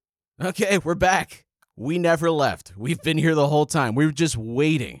Okay, we're back. We never left. We've been here the whole time. We were just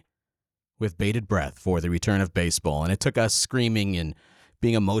waiting with bated breath for the return of baseball, and it took us screaming and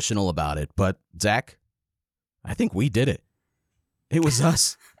being emotional about it. But, Zach, I think we did it. It was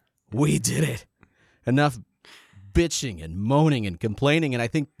us. We did it. Enough bitching and moaning and complaining, and I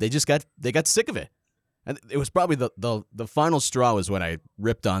think they got sick of it. And it was probably the final straw was when I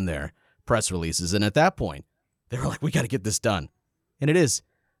ripped on their press releases, and at that point, they were like, we got to get this done. And it is.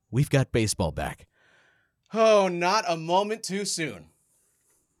 We've got baseball back. Oh, not a moment too soon.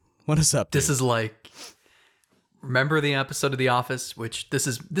 What is up, dude? This is like, remember the episode of The Office, which this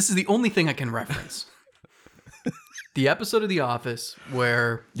is the only thing I can reference. The episode of The Office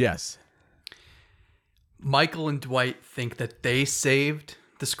where yes, Michael and Dwight think that they saved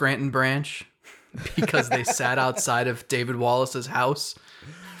the Scranton branch because they sat outside of David Wallace's house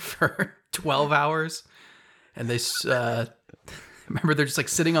for 12 hours. And they, remember, they're just like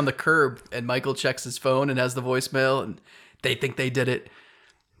sitting on the curb and Michael checks his phone and has the voicemail and they think they did it.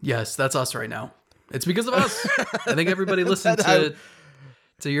 Yes, that's us right now. It's because of us. I think everybody listened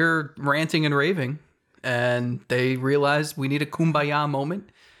to your ranting and raving and they realized we need a kumbaya moment.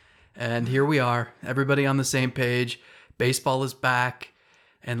 And here we are, everybody on the same page. Baseball is back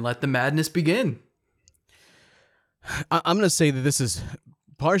and let the madness begin. I'm going to say that this is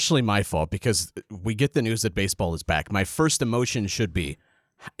partially my fault because we get the news that baseball is back. My first emotion should be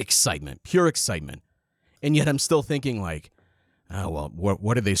excitement, pure excitement. And yet I'm still thinking like, oh, well,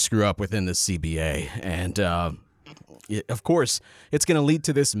 what did they screw up within the CBA? And of course, it's going to lead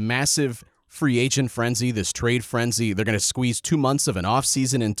to this massive free agent frenzy, this trade frenzy. They're going to squeeze 2 months of an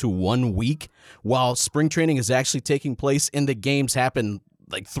offseason into 1 week while spring training is actually taking place and the games happen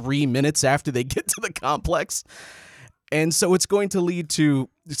like 3 minutes after they get to the complex. And so it's going to lead to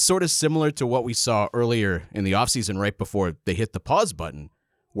sort of similar to what we saw earlier in the offseason right before they hit the pause button,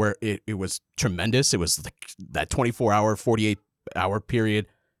 where it was tremendous. It was like that 24-hour, 48-hour period.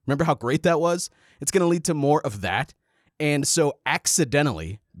 Remember how great that was? It's going to lead to more of that. And so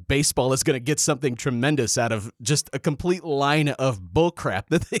accidentally, baseball is going to get something tremendous out of just a complete line of bullcrap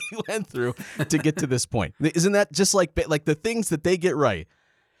that they went through to get to this point. Isn't that just like the things that they get right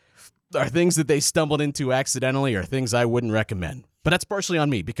are things that they stumbled into accidentally or things I wouldn't recommend? But that's partially on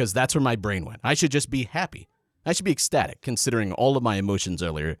me because that's where my brain went. I should just be happy. I should be ecstatic considering all of my emotions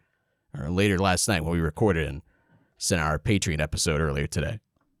later last night when we recorded and sent our Patreon episode earlier today.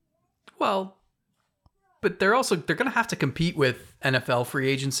 Well, but they're going to have to compete with NFL free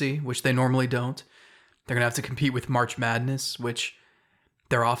agency, which they normally don't. They're going to have to compete with March Madness, which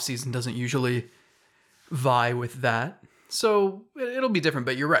their offseason doesn't usually vie with that. So it'll be different,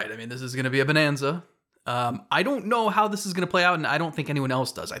 but you're right. I mean, this is going to be a bonanza. I don't know how this is going to play out, and I don't think anyone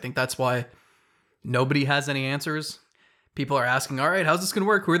else does. I think that's why nobody has any answers. People are asking, all right, how's this going to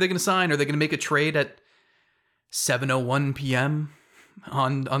work? Who are they going to sign? Are they going to make a trade at 7:01 p.m.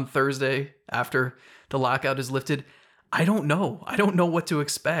 on Thursday after the lockout is lifted? I don't know. I don't know what to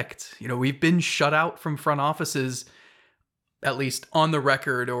expect. You know, we've been shut out from front offices, at least on the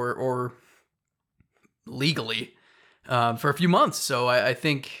record or legally, for a few months. So I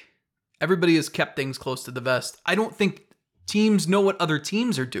think everybody has kept things close to the vest. I don't think teams know what other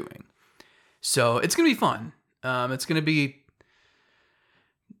teams are doing. So it's going to be fun. It's going to be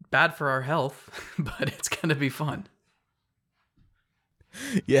bad for our health, but it's going to be fun.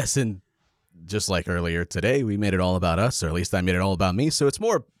 Yes, and just like earlier today, we made it all about us, or at least I made it all about me, so it's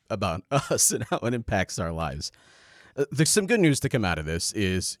more about us and how it impacts our lives. There's some good news to come out of this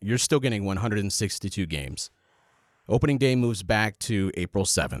is you're still getting 162 games. Opening day moves back to April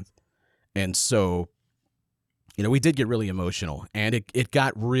 7th. And so, you know, we did get really emotional, and it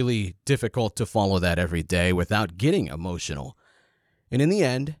got really difficult to follow that every day without getting emotional. And in the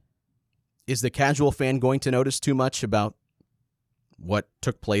end, is the casual fan going to notice too much about what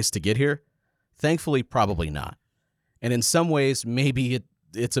took place to get here? Thankfully, probably not. And in some ways, maybe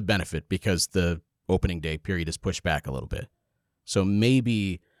it's a benefit because the opening day period is pushed back a little bit. So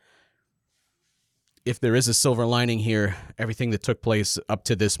maybe if there is a silver lining here, everything that took place up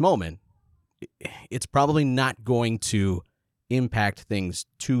to this moment, it's probably not going to impact things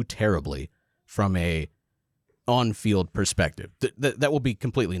too terribly from a on-field perspective. That will be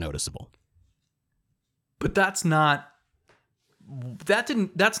completely noticeable. But that's not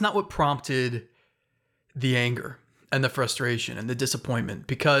what prompted the anger and the frustration and the disappointment,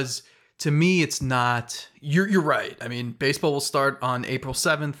 because to me it's not. You're right. I mean, baseball will start on April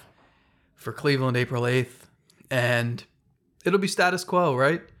 7th for Cleveland, April 8th, and it'll be status quo,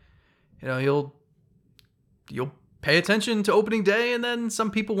 right? You know, you'll pay attention to opening day, and then some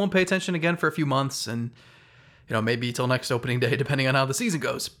people won't pay attention again for a few months, and maybe till next opening day, depending on how the season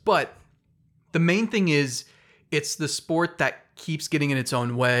goes. But the main thing is it's the sport that keeps getting in its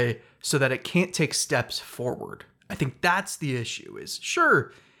own way so that it can't take steps forward. I think that's the issue is,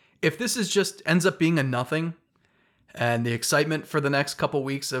 sure, if this is just ends up being a nothing and the excitement for the next couple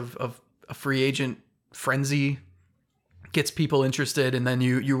weeks of a free agent frenzy gets people interested, and then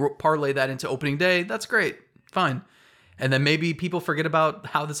you parlay that into opening day, that's great, fine. And then maybe people forget about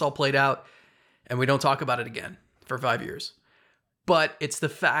how this all played out and we don't talk about it again for 5 years. But it's the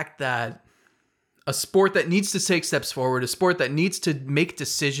fact that a sport that needs to take steps forward, a sport that needs to make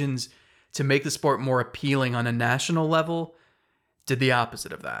decisions to make the sport more appealing on a national level, did the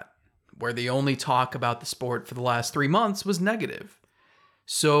opposite of that, where the only talk about the sport for the last 3 months was negative.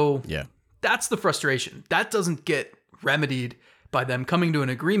 So Yeah. that's the frustration. That doesn't get remedied by them coming to an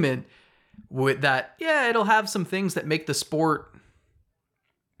agreement with that. Yeah, it'll have some things that make the sport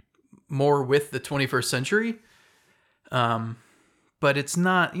more with the 21st century. But it's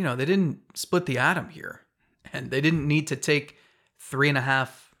not, they didn't split the atom here. And they didn't need to take 3.5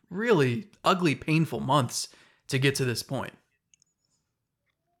 really ugly, painful months to get to this point.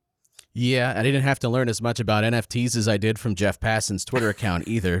 Yeah, I didn't have to learn as much about NFTs as I did from Jeff Passan's Twitter account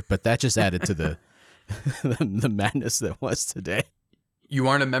either, but that just added to the the madness that was today. You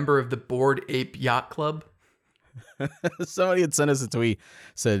aren't a member of the Bored Ape Yacht Club? Somebody had sent us a tweet,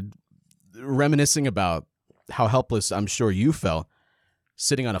 said, reminiscing about how helpless I'm sure you felt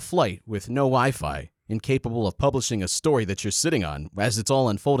sitting on a flight with no Wi-Fi, incapable of publishing a story that you're sitting on as it's all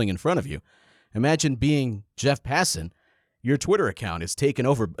unfolding in front of you. Imagine being Jeff Passan. Your Twitter account is taken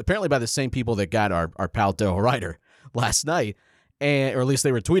over, apparently by the same people that got our pal Daryl Ryder last night, or at least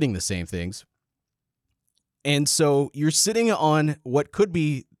they were tweeting the same things. And so you're sitting on what could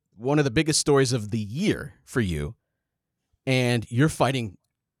be one of the biggest stories of the year for you, and you're fighting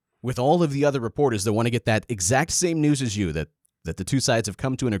with all of the other reporters that want to get that exact same news as you, that the two sides have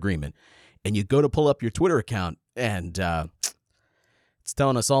come to an agreement, and you go to pull up your Twitter account, and it's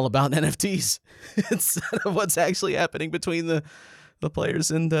telling us all about NFTs instead of what's actually happening between the players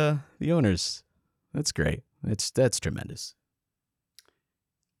and the owners. That's great. That's tremendous.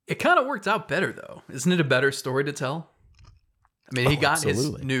 It kind of worked out better, though. Isn't it a better story to tell? I mean, he got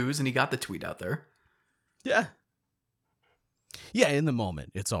absolutely. his news and he got the tweet out there. Yeah. Yeah, in the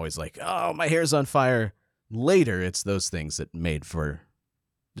moment, it's always like, oh, my hair's on fire. Later, it's those things that made for...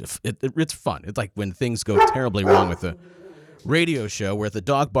 It's fun. It's like when things go terribly wrong with a radio show where the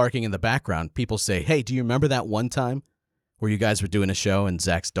dog barking in the background, people say, hey, do you remember that one time where you guys were doing a show and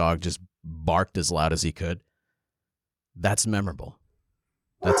Zach's dog just barked as loud as he could? That's memorable.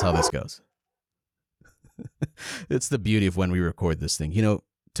 That's how this goes. It's the beauty of when we record this thing.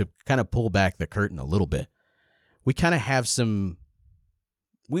 To kind of pull back the curtain a little bit, we kind of have some...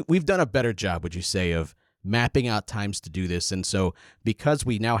 We've done a better job, would you say, of mapping out times to do this. And so because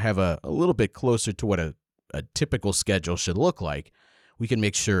we now have a little bit closer to what a typical schedule should look like, we can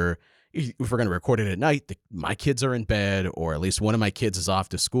make sure if we're going to record it at night, my kids are in bed, or at least one of my kids is off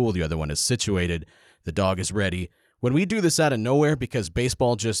to school, the other one is situated, the dog is ready. When we do this out of nowhere because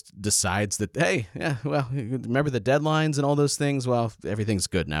baseball just decides that, hey, yeah, well, remember the deadlines and all those things? Well, everything's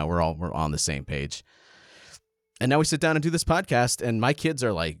good now. We're on the same page. And now we sit down and do this podcast, and my kids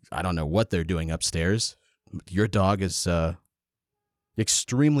are like, I don't know what they're doing upstairs. Your dog is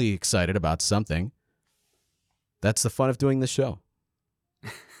extremely excited about something. That's the fun of doing this show.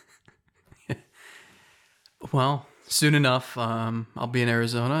 Well, soon enough, I'll be in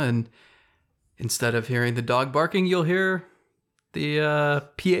Arizona, and instead of hearing the dog barking, you'll hear the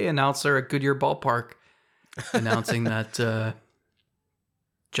PA announcer at Goodyear Ballpark announcing that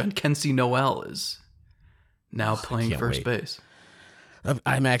Jhonkensy Noel is now playing first base.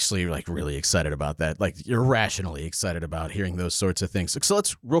 I'm actually really excited about that. Irrationally excited about hearing those sorts of things. So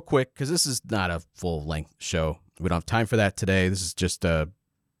let's real quick, because this is not a full length show. We don't have time for that today. This is just a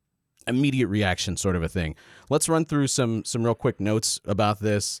immediate reaction sort of a thing. Let's run through some real quick notes about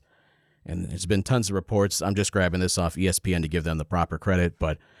this. And there's been tons of reports. I'm just grabbing this off ESPN to give them the proper credit.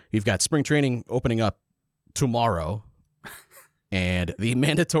 But you've got spring training opening up tomorrow. And the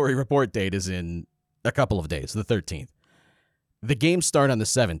mandatory report date is in a couple of days, the 13th. The games start on the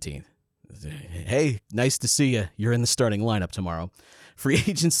 17th. Hey, nice to see you. You're in the starting lineup tomorrow. Free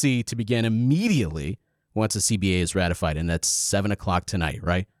agency to begin immediately once the CBA is ratified, and that's 7 o'clock tonight,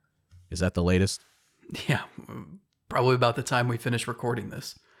 right? Is that the latest? Yeah, probably about the time we finish recording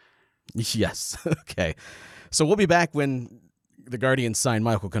this. Yes. Okay. So we'll be back when the Guardians sign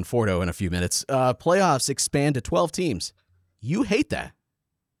Michael Conforto in a few minutes. Playoffs expand to 12 teams. You hate that.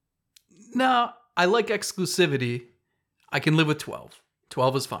 No, I like exclusivity. I can live with 12.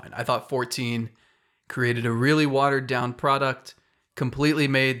 12 is fine. I thought 14 created a really watered down product, completely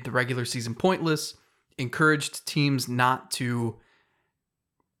made the regular season pointless, encouraged teams not to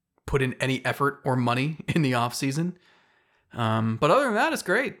put in any effort or money in the offseason. But other than that, it's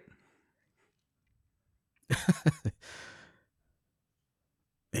great.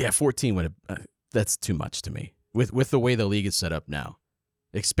 Yeah, 14 would have. That's too much to me. With the way the league is set up now,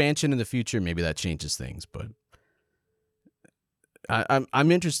 expansion in the future, maybe that changes things. But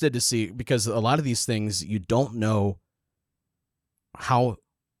I'm interested to see, because a lot of these things you don't know how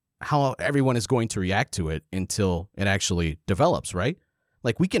everyone is going to react to it until it actually develops, right?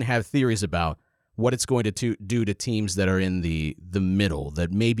 Like, we can have theories about what it's going to do to teams that are in the middle,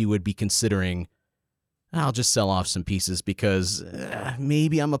 that maybe would be considering, I'll just sell off some pieces because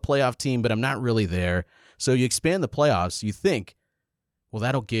maybe I'm a playoff team, but I'm not really there. So you expand the playoffs, you think, well,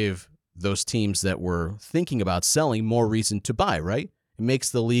 that'll give those teams that were thinking about selling more reason to buy, right? It makes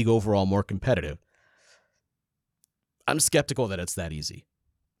the league overall more competitive. I'm skeptical that it's that easy.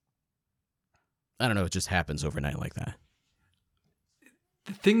 I don't know, it just happens overnight like that.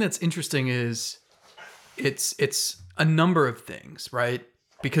 The thing that's interesting is it's a number of things, right?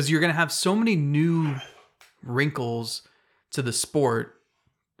 Because you're going to have so many new wrinkles to the sport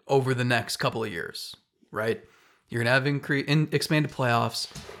over the next couple of years, right? You're going to have expanded playoffs.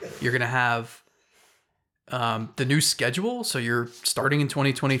 You're going to have the new schedule. So you're starting in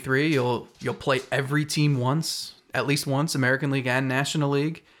 2023. You'll play every team once, at least once, American League and National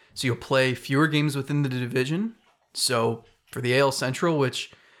League. So you'll play fewer games within the division. So for the AL Central,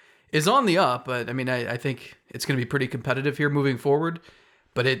 which is on the up, but I mean, I think it's going to be pretty competitive here moving forward,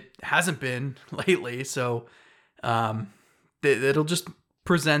 but it hasn't been lately. So it'll just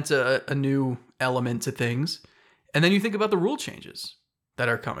present a new element to things. And then you think about the rule changes that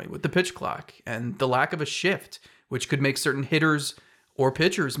are coming with the pitch clock and the lack of a shift, which could make certain hitters or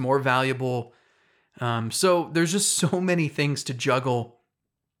pitchers more valuable. So there's just so many things to juggle.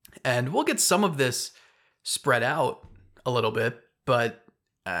 And we'll get some of this spread out a little bit, but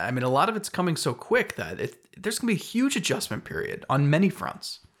I mean, a lot of it's coming so quick that there's going to be a huge adjustment period on many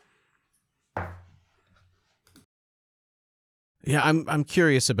fronts. Yeah, I'm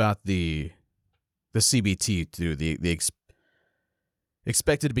curious about the CBT too. The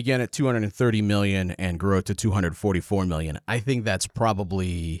expected to begin at $230 million and grow to $244 million. I think that's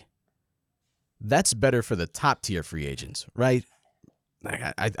better for the top tier free agents, right?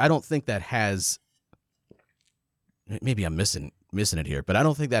 I don't think that has. Maybe I'm missing it here, but I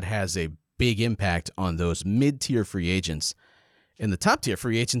don't think that has a big impact on those mid-tier free agents. And the top-tier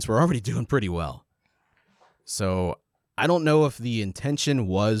free agents were already doing pretty well. So I don't know if the intention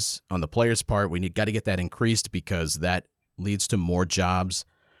was on the players' part, we got to get that increased because that leads to more jobs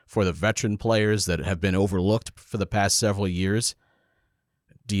for the veteran players that have been overlooked for the past several years.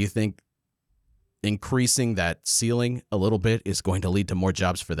 Do you think increasing that ceiling a little bit is going to lead to more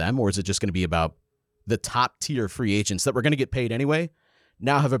jobs for them, or is it just going to be about the top tier free agents that were going to get paid anyway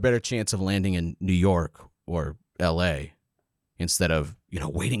now have a better chance of landing in New York or LA instead of,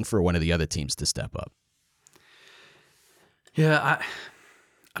 waiting for one of the other teams to step up? Yeah,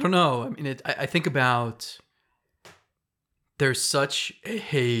 I don't know. I mean, I think about there's such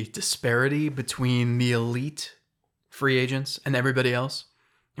a disparity between the elite free agents and everybody else.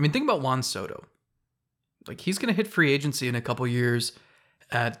 I mean, think about Juan Soto. Like, he's going to hit free agency in a couple years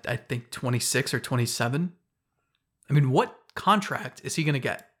at, I think, 26 or 27. I mean, what contract is he going to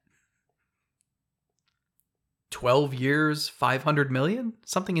get? 12 years, $500 million?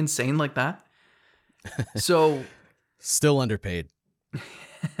 Something insane like that. So still underpaid.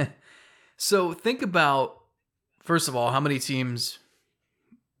 So think about, first of all, how many teams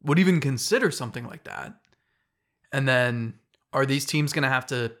would even consider something like that? And then are these teams going to have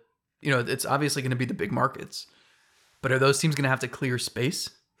to, it's obviously going to be the big markets. But are those teams going to have to clear space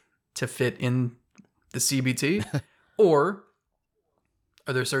to fit in the CBT? Or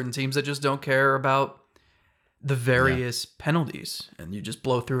are there certain teams that just don't care about the various penalties and you just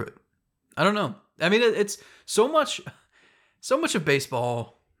blow through it? I don't know. I mean, it's so much of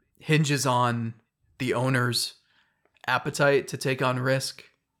baseball hinges on the owner's appetite to take on risk,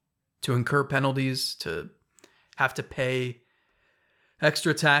 to incur penalties, to have to pay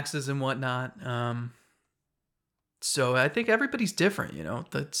extra taxes and whatnot. So I think everybody's different,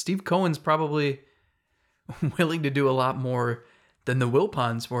 That Steve Cohen's probably willing to do a lot more than the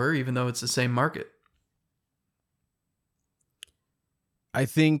Wilpons were, even though it's the same market. I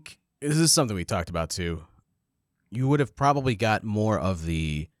think this is something we talked about too. You would have probably got more of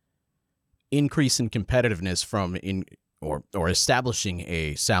the increase in competitiveness from or establishing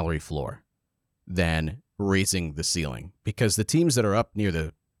a salary floor than raising the ceiling, because the teams that are up near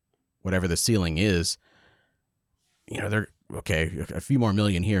the whatever the ceiling is, they're okay, a few more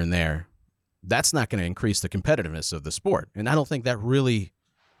million here and there. That's not going to increase the competitiveness of the sport. And I don't think that really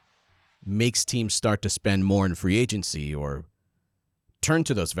makes teams start to spend more in free agency or turn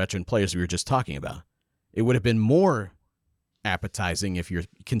to those veteran players we were just talking about. It would have been more appetizing if you're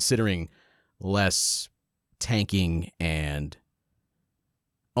considering less tanking and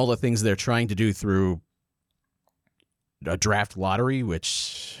all the things they're trying to do through a draft lottery,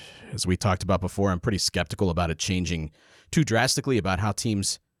 which, as we talked about before, I'm pretty skeptical about it changing too drastically about how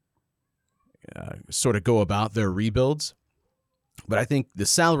teams sort of go about their rebuilds. But I think the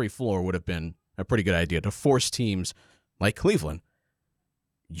salary floor would have been a pretty good idea to force teams like Cleveland.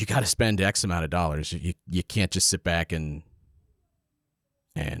 You got to spend X amount of dollars. You can't just sit back and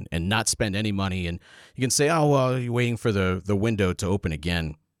not spend any money. And you can say, oh, well, you're waiting for the window to open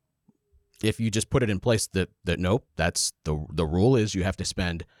again. If you just put it in place that nope, that's the rule is you have to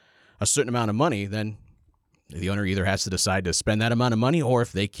spend a certain amount of money, then the owner either has to decide to spend that amount of money, or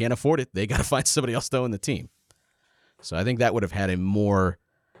if they can't afford it, they got to find somebody else to own the team. So I think that would have had a more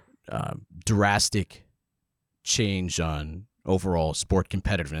drastic change on overall sport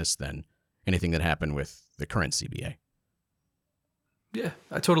competitiveness than anything that happened with the current CBA. Yeah,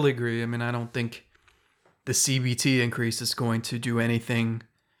 I totally agree. I mean, I don't think the CBT increase is going to do anything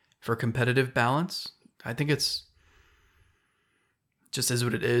for competitive balance. I think it's just is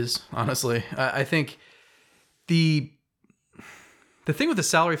what it is, honestly. I think the thing with the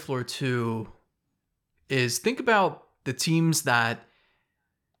salary floor, too, is think about the teams that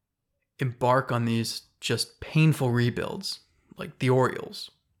embark on these just painful rebuilds, like the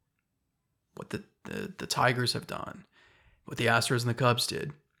Orioles, what the Tigers have done, what the Astros and the Cubs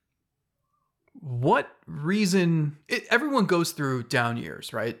did. What reason... everyone goes through down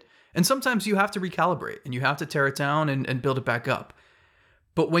years, right? And sometimes you have to recalibrate and you have to tear it down and build it back up.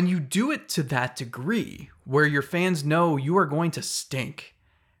 But when you do it to that degree, where your fans know you are going to stink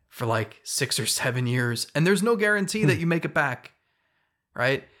for like 6 or 7 years, and there's no guarantee that you make it back,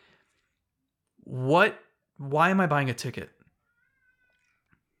 right? Why am I buying a ticket?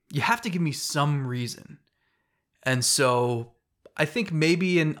 You have to give me some reason. And so I think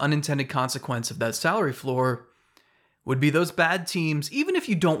maybe an unintended consequence of that salary floor would be those bad teams, even if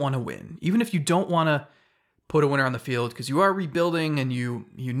you don't want to win, even if you don't want to put a winner on the field because you are rebuilding and you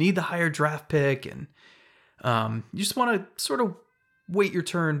need the higher draft pick, and you just want to sort of wait your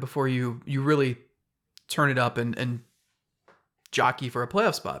turn before you really turn it up and jockey for a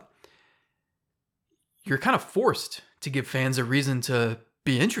playoff spot. You're kind of forced to give fans a reason to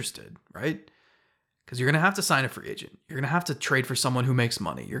be interested, right? Because you're going to have to sign a free agent. You're going to have to trade for someone who makes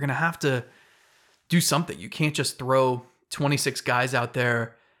money. You're going to have to do something. You can't just throw 26 guys out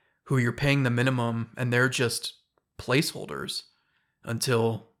there who you're paying the minimum and they're just placeholders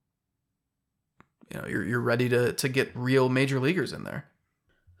until you're ready to get real major leaguers in there.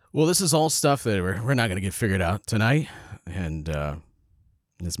 Well, this is all stuff that we're not going to get figured out tonight. And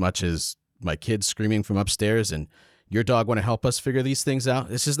as much as my kids screaming from upstairs and your dog want to help us figure these things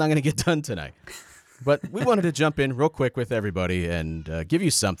out, it's just not going to get done tonight. But we wanted to jump in real quick with everybody and give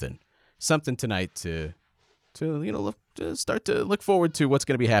you something tonight to start to look forward to what's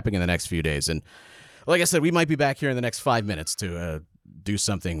going to be happening in the next few days. And like I said, we might be back here in the next 5 minutes to do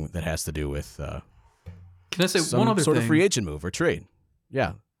something that has to do with can I say one other sort thing? Of free agent move or trade.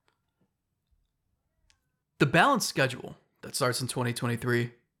 Yeah. The balanced schedule that starts in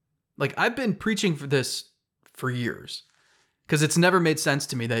 2023. Like, I've been preaching for this for years because it's never made sense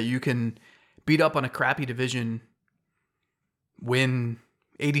to me that you can beat up on a crappy division, win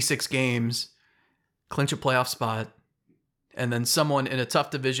 86 games, clinch a playoff spot, and then someone in a tough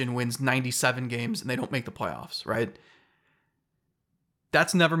division wins 97 games and they don't make the playoffs, right?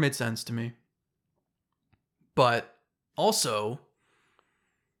 That's never made sense to me. But also,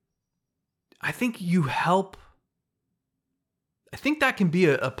 I think that can be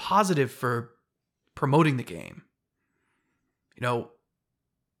a positive for promoting the game.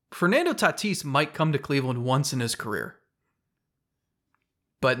 Fernando Tatis might come to Cleveland once in his career.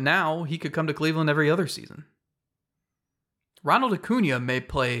 But now he could come to Cleveland every other season. Ronald Acuna may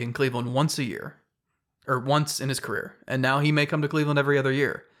play in Cleveland once a year, or once in his career, and now he may come to Cleveland every other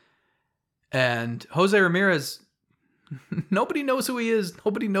year. And Jose Ramirez, nobody knows who he is.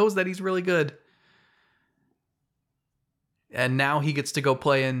 Nobody knows that he's really good. And now he gets to go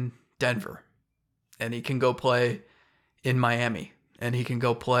play in Denver, and he can go play in Miami, and he can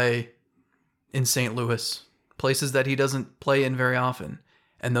go play in St. Louis, places that he doesn't play in very often.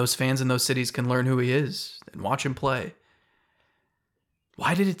 And those fans in those cities can learn who he is and watch him play.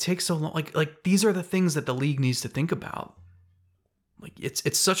 Why did it take so long? Like these are the things that the league needs to think about. Like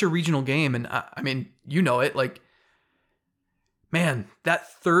it's such a regional game, and I mean, you know it. Like, man,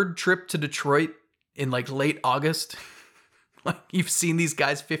 that third trip to Detroit in like late August, like you've seen these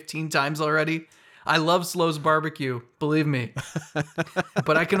guys 15 times already. I love Slow's barbecue, believe me,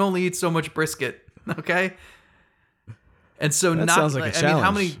 but I can only eat so much brisket. Okay, and so That not sounds like a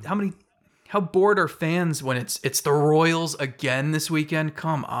I mean, challenge. how bored are fans when it's the Royals again this weekend?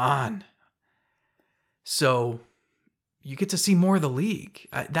 Come on. So you get to see more of the league.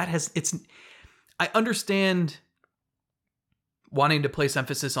 I understand wanting to place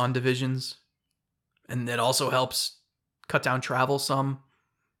emphasis on divisions, and it also helps cut down travel some.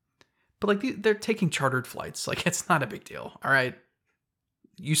 But like they're taking chartered flights. Like it's not a big deal. All right.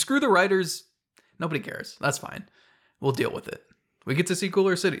 You screw the writers, nobody cares. That's fine. We'll deal with it. We get to see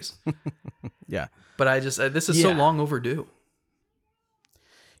cooler cities. Yeah. But this is so long overdue.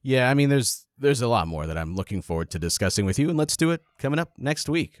 Yeah, I mean, there's a lot more that I'm looking forward to discussing with you, and let's do it coming up next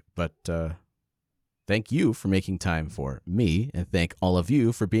week. But thank you for making time for me, and thank all of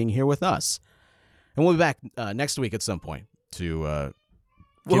you for being here with us. And we'll be back next week at some point to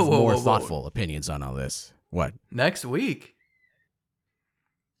give more thoughtful opinions on all this. What? Next week?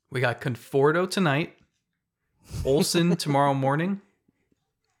 We got Conforto tonight, Olsen tomorrow morning.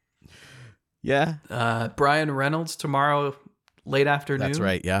 Yeah. Brian Reynolds tomorrow late afternoon. That's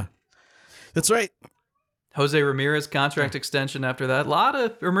right, yeah. That's right. Jose Ramirez contract extension after that. A lot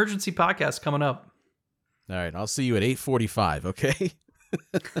of emergency podcasts coming up. All right, I'll see you at 8:45, okay?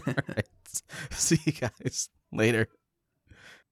 All right. See you guys later.